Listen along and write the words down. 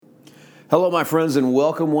Hello, my friends, and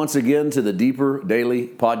welcome once again to the Deeper Daily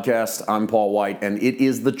Podcast. I'm Paul White, and it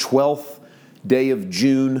is the 12th day of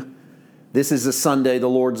June. This is a Sunday, the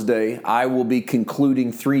Lord's Day. I will be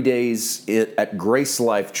concluding 3 days at Grace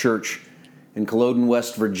Life Church in Culloden,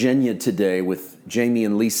 West Virginia today with Jamie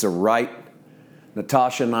and Lisa Wright.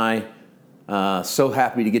 Natasha and I, so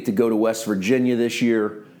happy to get to go to West Virginia this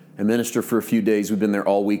year and minister for a few days. We've been there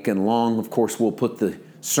all weekend long. Of course, we'll put the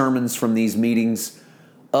sermons from these meetings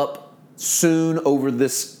up soon over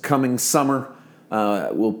this coming summer.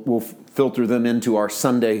 We'll filter them into our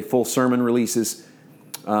Sunday full sermon releases.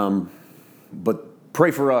 But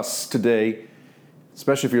pray for us today,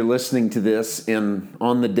 especially if you're listening to this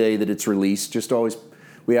on the day that it's released.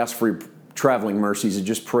 We ask for your traveling mercies and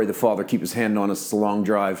just pray the Father keep His hand on us. It's a long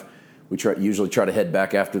drive. We usually try to head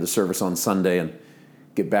back after the service on Sunday and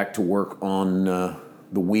get back to work on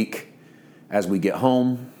the week as we get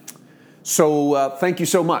home. So thank you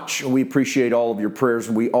so much. We appreciate all of your prayers.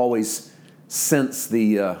 We always sense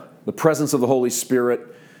the presence of the Holy Spirit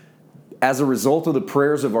as a result of the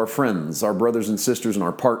prayers of our friends, our brothers and sisters, and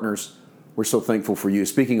our partners. We're so thankful for you.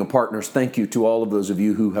 Speaking of partners, thank you to all of those of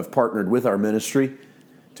you who have partnered with our ministry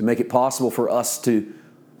to make it possible for us to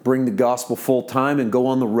bring the gospel full time and go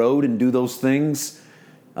on the road and do those things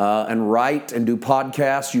and write and do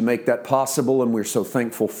podcasts. You make that possible, and we're so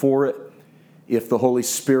thankful for it. If the Holy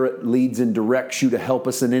Spirit leads and directs you to help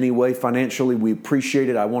us in any way financially, we appreciate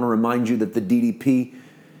it. I want to remind you that the DDP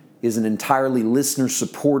is an entirely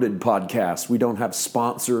listener-supported podcast. We don't have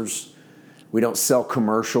sponsors. We don't sell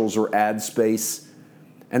commercials or ad space.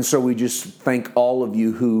 And so we just thank all of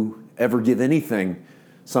you who ever give anything.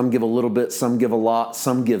 Some give a little bit, some give a lot,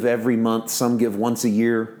 some give every month, some give once a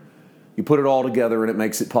year. You put it all together and it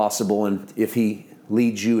makes it possible. And if He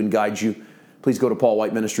leads you and guides you, please go to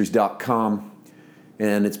paulwhiteministries.com.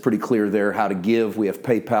 And it's pretty clear there how to give. We have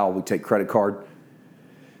PayPal. We take credit card.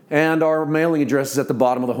 And our mailing address is at the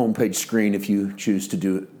bottom of the homepage screen if you choose to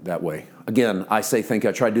do it that way. Again, I say thank you.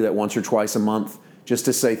 I try to do that once or twice a month just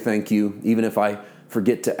to say thank you, even if I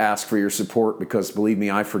forget to ask for your support, because believe me,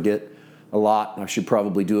 I forget a lot. I should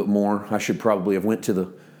probably do it more. I should probably have went to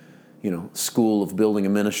the school of building a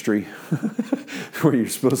ministry where you're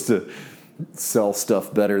supposed to sell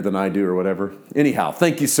stuff better than I do or whatever. Anyhow,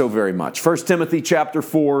 thank you so very much. 1 Timothy chapter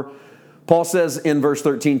 4, Paul says in verse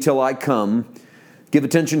 13, "Till I come, give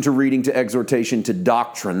attention to reading, to exhortation, to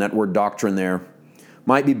doctrine." That word doctrine there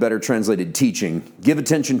might be better translated teaching. Give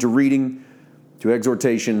attention to reading, to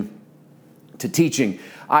exhortation, to teaching.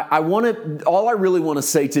 All I really want to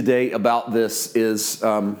say today about this is,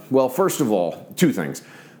 first of all, two things.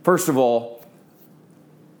 First of all,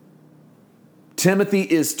 Timothy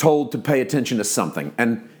is told to pay attention to something.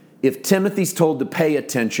 And if Timothy's told to pay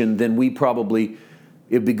attention, then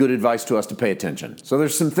it'd be good advice to us to pay attention. So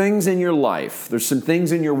there's some things in your life, there's some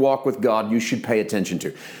things in your walk with God you should pay attention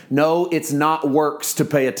to. No, it's not works to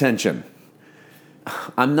pay attention.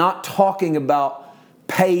 I'm not talking about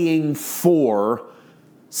paying for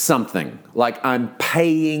something, like I'm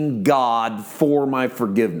paying God for my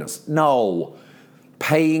forgiveness. No.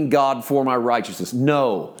 Paying God for my righteousness.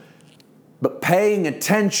 No. But paying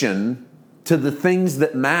attention to the things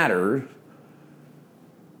that matter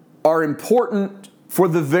are important for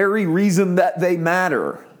the very reason that they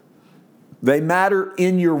matter. They matter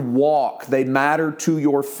in your walk. They matter to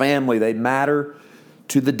your family. They matter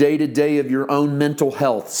to the day-to-day of your own mental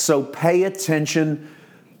health. So pay attention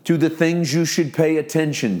to the things you should pay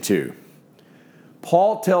attention to.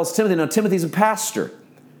 Paul tells Timothy, now Timothy's a pastor.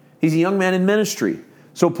 He's a young man in ministry.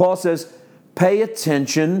 So Paul says, pay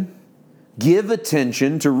attention, give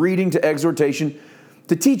attention to reading, to exhortation,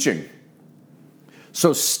 to teaching.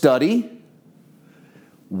 So study.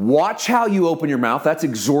 Watch how you open your mouth. That's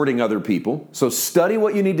exhorting other people. So study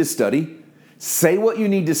what you need to study, say what you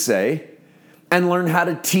need to say, and learn how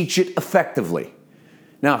to teach it effectively.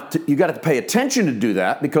 Now, you got to pay attention to do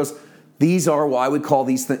that, because these are why we call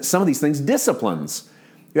some of these things disciplines.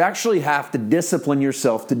 You actually have to discipline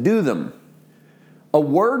yourself to do them. A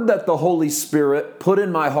word that the Holy Spirit put in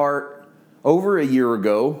my heart over a year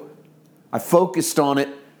ago, I focused on it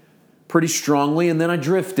pretty strongly, and then I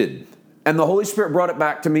drifted. And the Holy Spirit brought it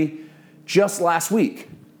back to me just last week.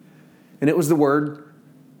 And it was the word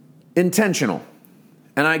intentional.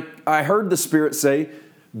 And I heard the Spirit say,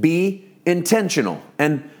 be intentional.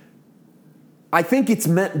 And I think it's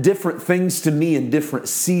meant different things to me in different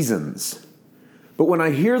seasons. But when I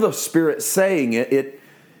hear the Spirit saying it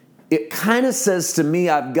kind of says to me,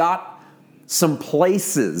 I've got some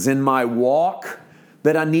places in my walk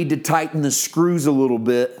that I need to tighten the screws a little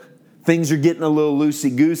bit. Things are getting a little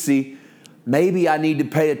loosey-goosey. maybe I need to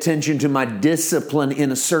pay attention to my discipline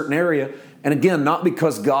in a certain area. And again, not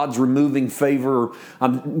because God's removing favor or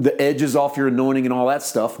the edges off your anointing and all that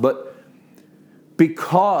stuff, but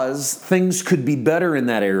because things could be better in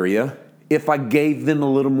that area if I gave them a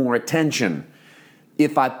little more attention.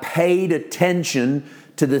 If I paid attention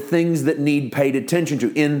to the things that need paid attention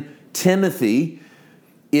to. In Timothy,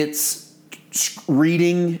 it's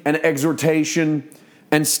reading and exhortation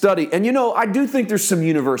and study. And I do think there's some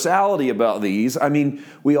universality about these. I mean,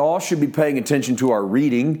 we all should be paying attention to our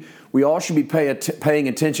reading. We all should be paying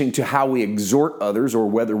attention to how we exhort others, or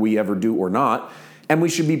whether we ever do or not. And we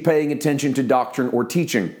should be paying attention to doctrine or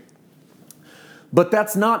teaching. But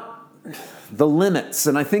that's not the limits.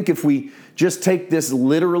 And I think if we just take this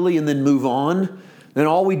literally and then move on, then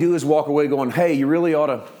all we do is walk away going, hey, you really ought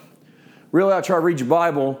to try to read your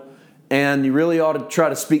Bible, and you really ought to try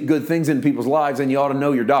to speak good things in people's lives, and you ought to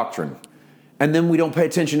know your doctrine. And then we don't pay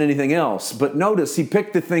attention to anything else. But notice he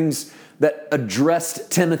picked the things that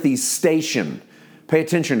addressed Timothy's station. Pay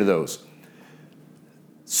attention to those.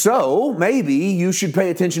 So maybe you should pay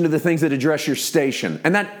attention to the things that address your station,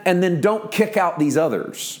 and then don't kick out these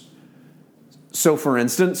others. So for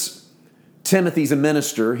instance, Timothy's a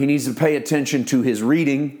minister. He needs to pay attention to his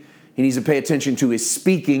reading. He needs to pay attention to his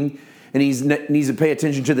speaking. And he needs to pay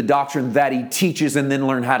attention to the doctrine that he teaches, and then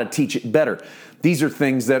learn how to teach it better. These are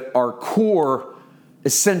things that are core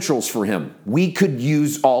essentials for him. We could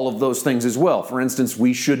use all of those things as well. For instance,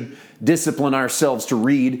 we should discipline ourselves to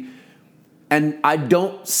read. And I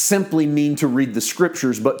don't simply mean to read the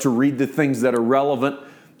scriptures, but to read the things that are relevant,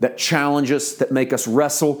 that challenge us, that make us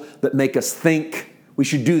wrestle, that make us think. We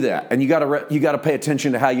should do that. And you got to pay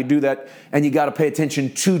attention to how you do that, and you got to pay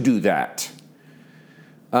attention to do that.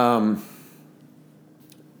 And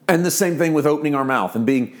the same thing with opening our mouth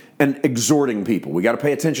and exhorting people. We got to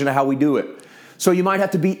pay attention to how we do it. So you might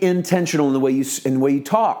have to be intentional in the way you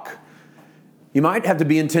talk. You might have to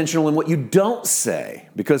be intentional in what you don't say,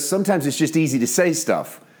 because sometimes it's just easy to say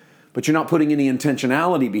stuff, but you're not putting any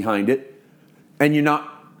intentionality behind it, and you're not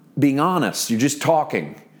being honest. You're just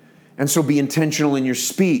talking. And so be intentional in your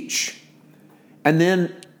speech. And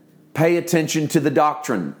then pay attention to the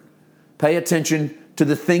doctrine. Pay attention to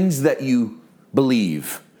the things that you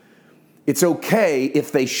believe. It's okay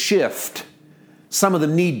if they shift. Some of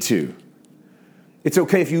them need to. It's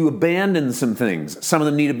okay if you abandon some things. Some of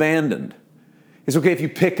them need abandoned. It's okay if you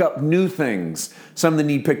pick up new things. Some of them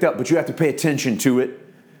need picked up, but you have to pay attention to it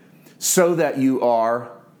so that you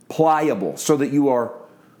are pliable, so that you are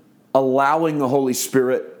allowing the Holy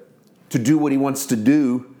Spirit to do what he wants to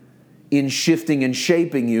do in shifting and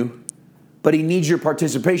shaping you. But he needs your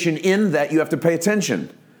participation in that. You have to pay attention. And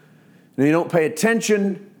if you don't pay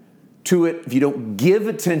attention to it, if you don't give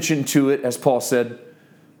attention to it, as Paul said,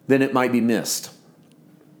 then it might be missed.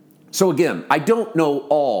 So again, I don't know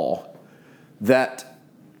all that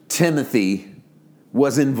Timothy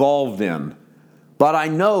was involved in, but I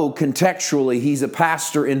know contextually he's a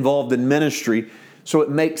pastor involved in ministry, so it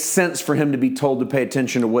makes sense for him to be told to pay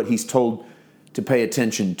attention to what he's told to pay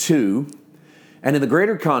attention to. And in the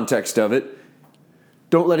greater context of it,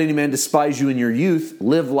 don't let any man despise you in your youth.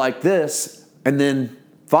 Live like this. And then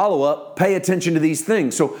follow up, pay attention to these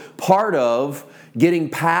things. So part of getting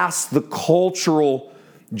past the cultural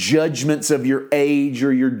judgments of your age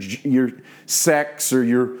or your sex or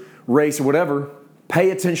your race or whatever, pay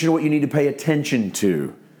attention to what you need to pay attention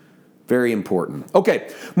to. Very important.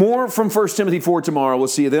 Okay, more from 1 Timothy 4 tomorrow. We'll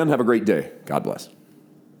see you then. Have a great day. God bless.